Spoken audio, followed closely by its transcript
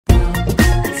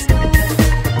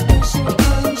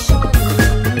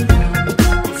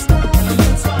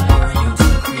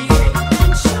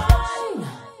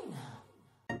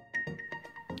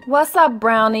What's up,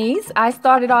 brownies? I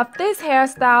started off this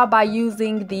hairstyle by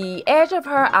using the edge of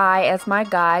her eye as my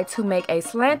guide to make a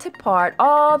slanted part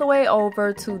all the way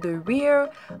over to the rear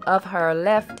of her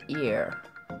left ear.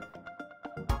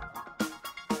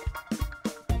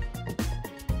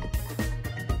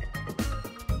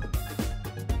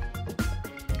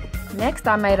 Next,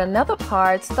 I made another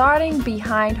part starting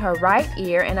behind her right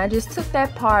ear, and I just took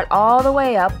that part all the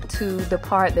way up to the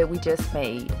part that we just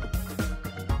made.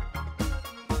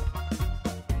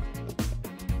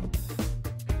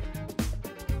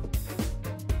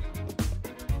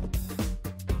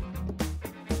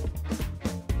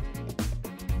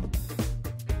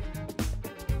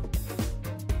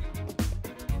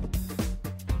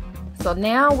 So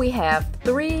now we have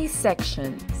 3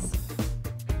 sections.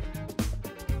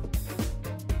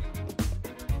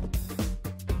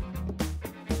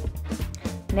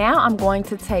 Now I'm going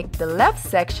to take the left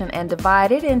section and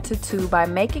divide it into 2 by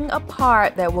making a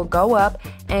part that will go up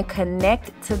and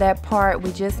connect to that part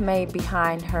we just made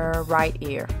behind her right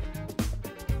ear.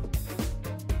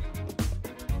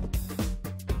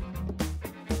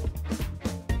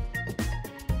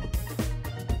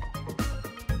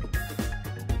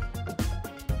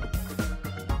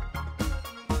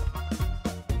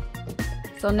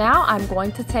 So now I'm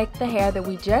going to take the hair that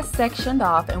we just sectioned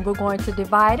off and we're going to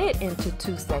divide it into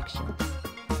 2 sections.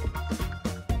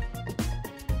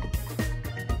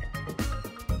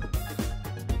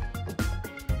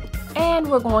 And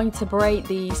we're going to braid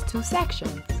these 2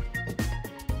 sections.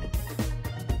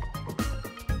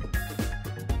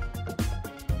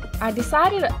 I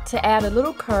decided to add a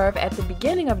little curve at the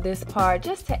beginning of this part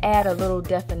just to add a little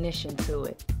definition to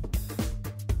it.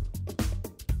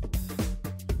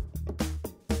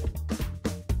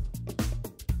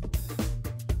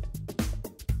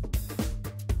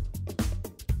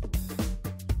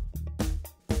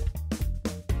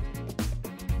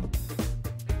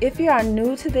 If you are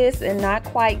new to this and not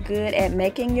quite good at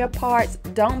making your parts,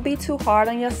 don't be too hard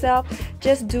on yourself.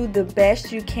 Just do the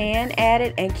best you can at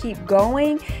it and keep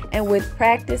going. And with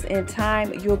practice and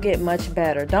time, you'll get much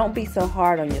better. Don't be so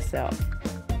hard on yourself.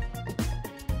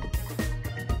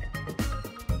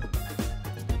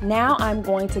 Now I'm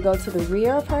going to go to the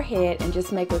rear of her head and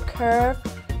just make a curved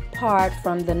part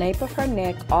from the nape of her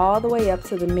neck all the way up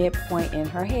to the midpoint in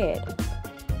her head.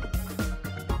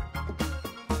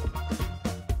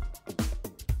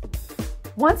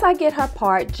 Once I get her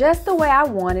part just the way I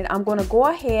want it, I'm going to go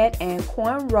ahead and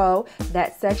cornrow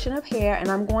that section of hair, and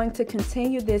I'm going to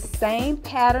continue this same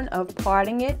pattern of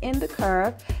parting it in the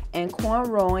curve and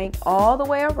cornrowing all the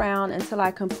way around until I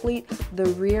complete the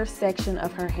rear section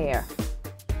of her hair.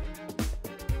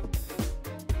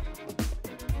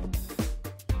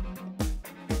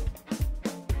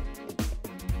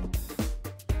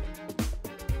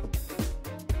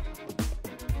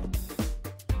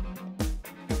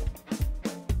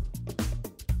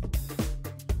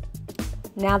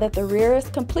 Now that the rear is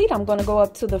complete, I'm going to go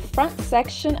up to the front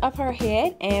section of her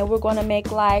head and we're going to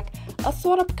make like a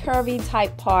sort of curvy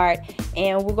type part,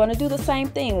 and we're going to do the same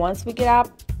thing. Once we get our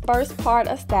first part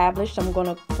established, I'm going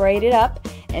to braid it up,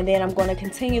 and then I'm going to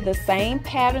continue the same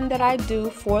pattern that I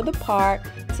do for the part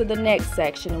to the next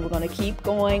section, and we're going to keep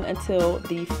going until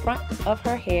the front of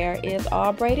her hair is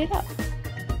all braided up.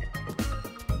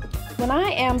 When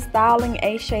I am styling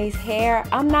Aisha's hair,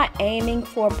 I'm not aiming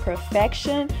for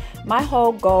perfection. My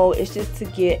whole goal is just to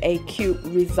get a cute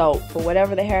result. For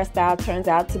whatever the hairstyle turns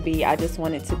out to be, I just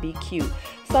want it to be cute.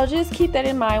 So just keep that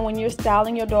in mind when you're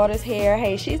styling your daughter's hair.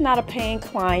 Hey, she's not a paying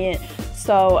client,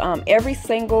 so every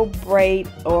single braid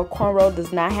or cornrow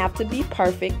does not have to be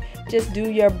perfect. Just do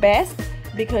your best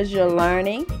because you're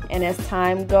learning, and as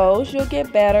time goes, you'll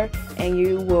get better and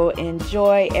you will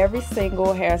enjoy every single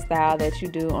hairstyle that you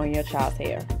do on your child's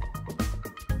hair.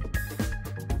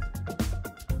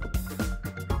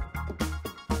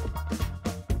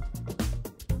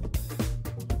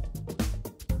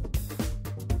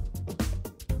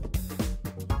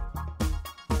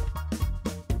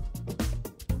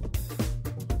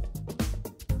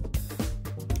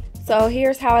 So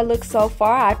here's how it looks so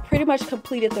far. I've pretty much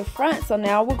completed the front, so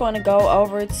now we're going to go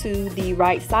over to the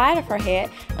right side of her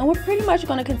head, and we're pretty much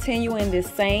going to continue in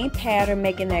this same pattern,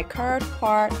 making that curved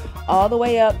part all the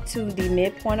way up to the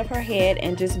midpoint of her head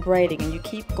and just braiding, and you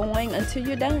keep going until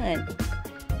you're done.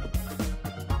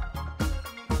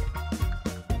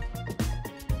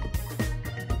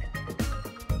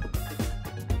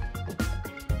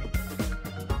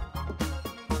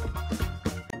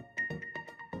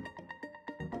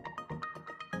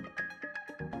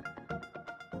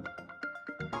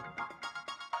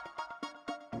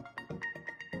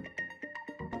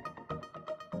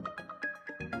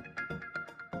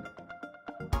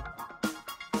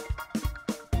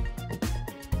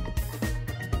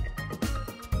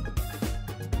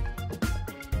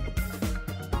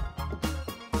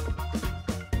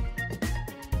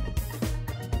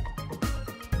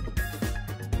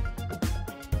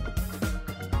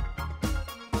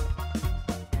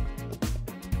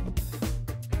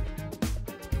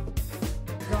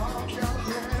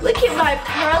 Look at my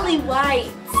pearly whites.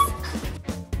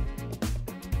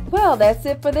 Well, that's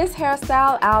it for this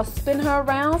hairstyle. I'll spin her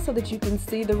around so that you can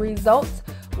see the results.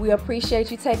 We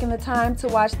appreciate you taking the time to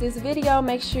watch this video.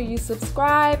 Make sure you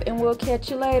subscribe and we'll catch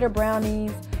you later,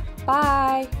 brownies.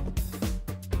 Bye.